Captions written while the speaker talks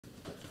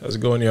How's it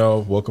going,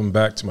 y'all? Welcome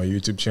back to my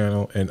YouTube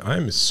channel, and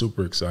I'm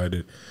super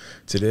excited.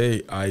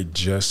 Today, I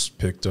just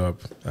picked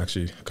up,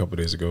 actually a couple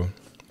days ago,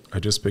 I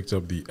just picked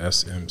up the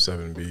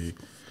SM7B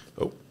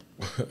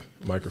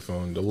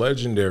microphone, the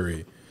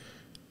legendary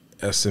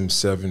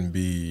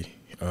SM7B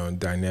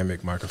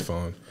dynamic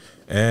microphone.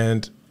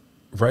 And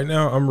right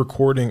now, I'm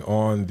recording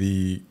on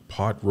the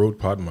Rode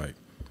Podmic.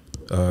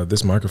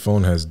 This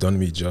microphone has done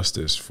me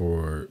justice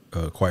for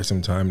quite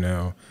some time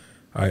now.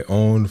 I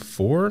own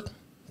 4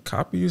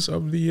 copies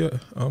of the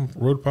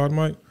Rode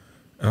Podmic.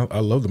 I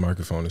love the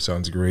microphone. It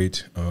sounds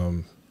great.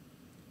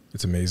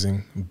 It's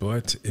amazing,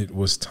 but it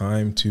was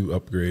time to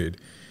upgrade,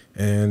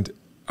 and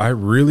I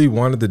really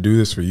wanted to do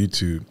this for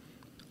YouTube.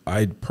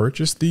 I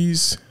purchased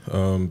these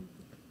a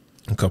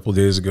couple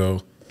days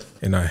ago,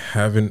 and I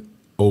haven't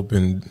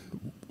opened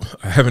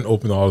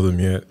all of them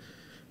yet.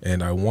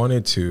 And I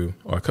wanted to.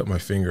 I cut my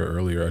finger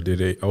earlier.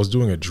 I was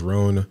doing a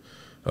drone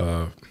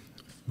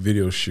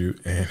video shoot,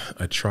 and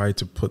I tried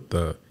to put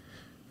the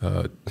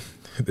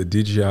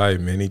DJI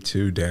Mini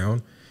 2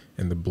 down,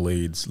 and the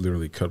blades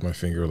literally cut my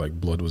finger,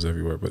 like blood was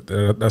everywhere. But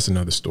that's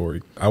another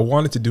story. I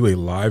wanted to do a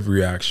live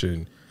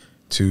reaction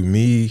to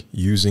me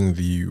using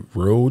the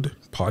Rode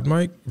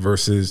Podmic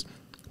versus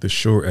the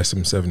Shure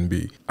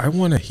SM7B. I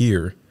want to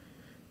hear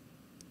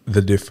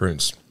the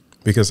difference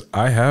because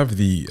I have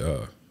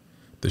the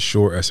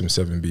Shure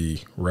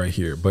SM7B right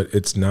here, but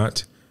it's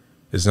not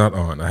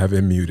on. I have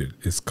it muted.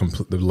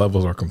 The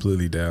levels are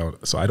completely down,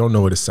 so I don't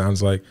know what it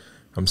sounds like.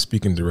 I'm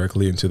speaking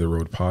directly into the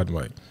Rode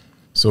Podmic.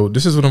 So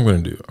this is what I'm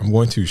going to do. I'm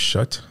going to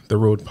shut the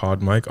Rode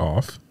Podmic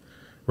off,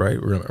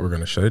 right? We're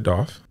going to shut it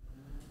off.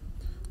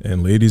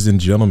 And ladies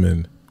and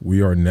gentlemen,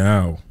 we are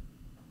now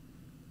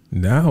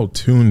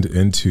tuned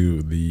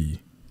into the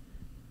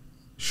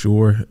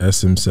Shure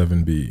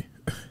SM7B.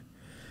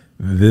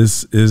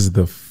 This is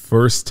the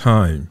first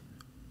time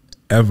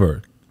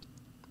ever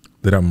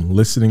that I'm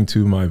listening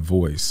to my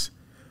voice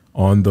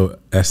on the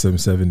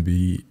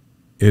SM7B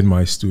in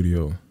my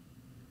studio.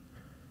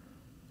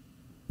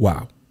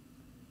 Wow.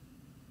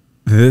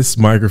 This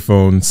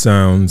microphone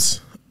sounds,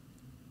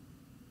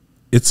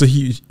 it's a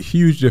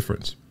huge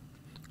difference.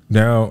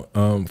 Now,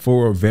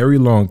 for a very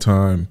long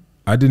time,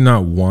 I did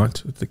not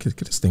want, get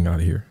this thing out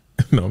of here.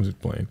 No, I'm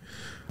just playing.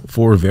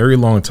 For a very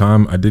long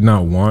time, I did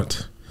not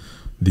want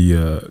the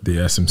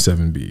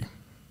SM7B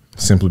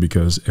simply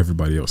because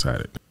everybody else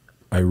had it.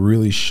 I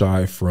really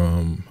shy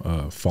from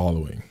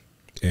following,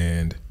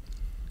 and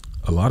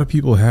a lot of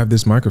people have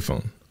this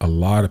microphone.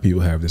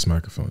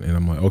 And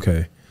I'm like,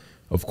 okay,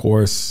 of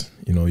course,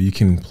 you know, you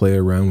can play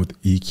around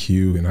with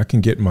EQ, and I can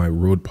get my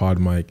Rode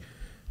Podmic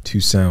to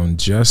sound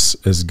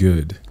just as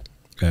good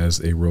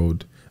as a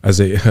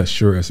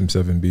Shure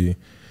SM7B.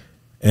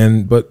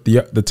 But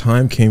the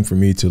time came for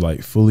me to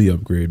like fully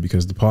upgrade,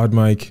 because the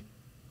Podmic,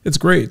 it's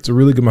great. It's a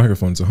really good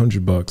microphone. It's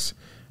 $100,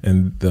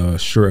 and the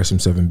Shure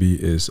SM7B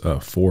is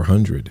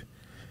 $400.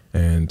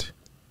 And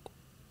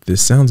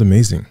this sounds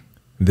amazing.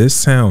 This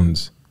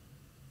sounds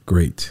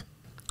great.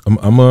 I'm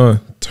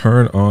gonna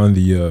turn on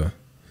the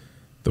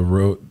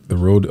Rode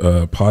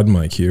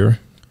Podmic here,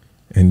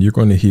 and you're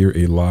going to hear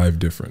a live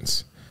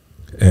difference.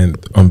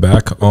 And I'm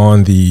back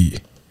on the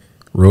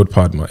Rode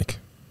Podmic.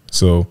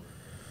 So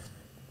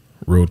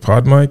Rode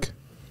Podmic,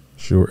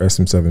 Shure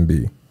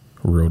SM7B.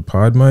 Rode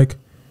Podmic,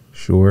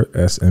 Shure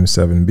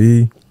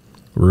SM7B.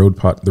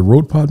 The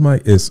Rode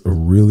Podmic is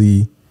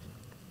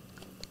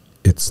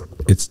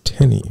it's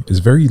tinny. It's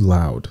very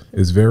loud.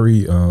 It's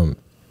very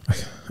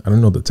I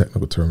don't know the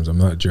technical terms. I'm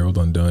not Gerald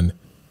Undone.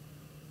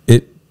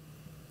 It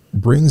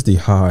brings the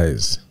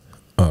highs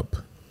up,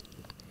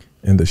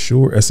 and the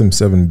Shure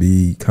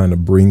SM7B kind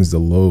of brings the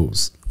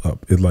lows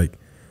up. It like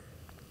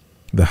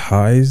the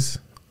highs,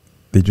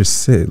 they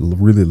just sit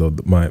really low.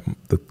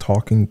 The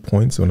talking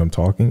points when I'm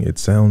talking, it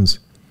sounds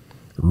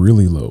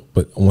really low,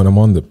 but when I'm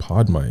on the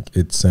Podmic,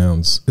 it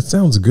sounds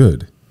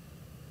good.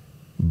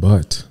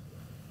 But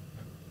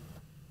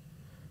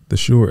the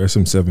Shure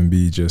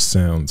SM7B just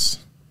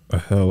sounds a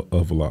hell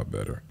of a lot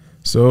better.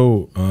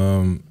 So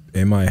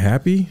am I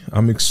happy?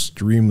 I'm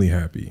extremely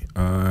happy.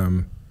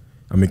 I'm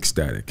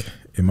ecstatic.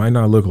 It might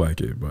not look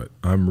like it, but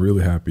I'm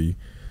really happy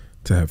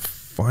to have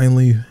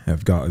finally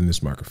gotten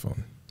this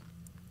microphone.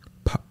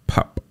 Pop,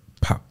 pop,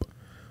 pop,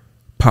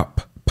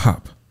 pop,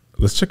 pop.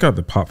 Let's check out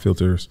the pop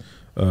filters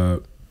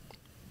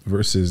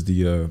versus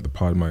the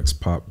Podmic's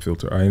pop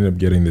filter. I ended up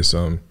getting this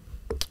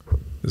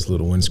this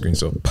little windscreen,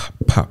 so pop,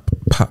 pop,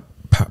 pop,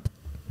 pop.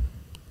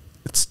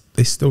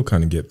 They still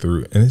kind of get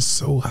through, and it's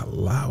so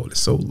loud. It's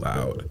so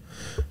loud.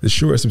 The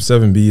Shure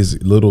SM7B is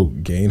a little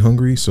gain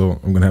hungry, so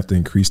I'm gonna have to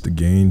increase the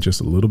gain just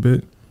a little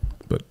bit.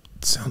 But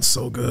it sounds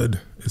so good.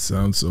 It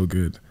sounds so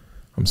good.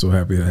 I'm so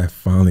happy that I have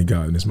finally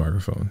gotten this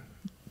microphone.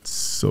 It's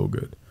so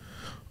good.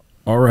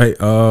 All right.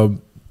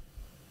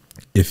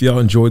 If y'all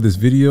enjoyed this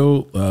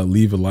video,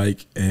 leave a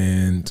like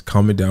and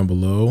comment down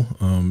below.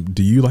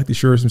 Do you like the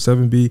Shure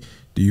SM7B?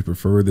 Do you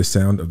prefer the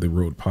sound of the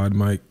Rode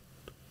Podmic?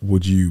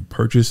 Would you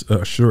purchase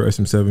a Shure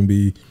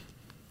SM7B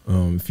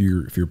if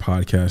you're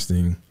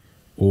podcasting?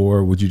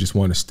 or would you just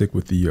want to stick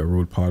with the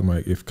Rode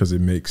Podmic because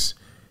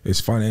it's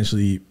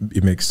financially,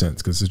 it makes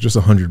sense because it's just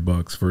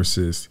 $100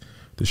 versus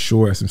the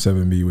Shure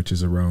SM7B, which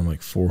is around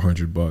like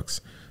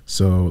 $400.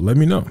 So let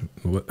me know.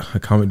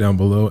 Comment down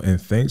below, and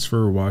thanks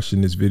for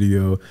watching this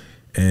video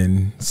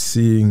and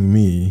seeing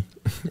me,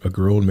 a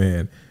grown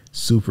man,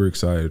 super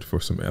excited for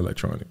some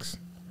electronics.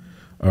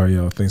 All right,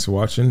 y'all. Thanks for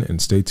watching,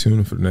 and stay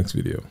tuned for the next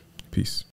video. Peace.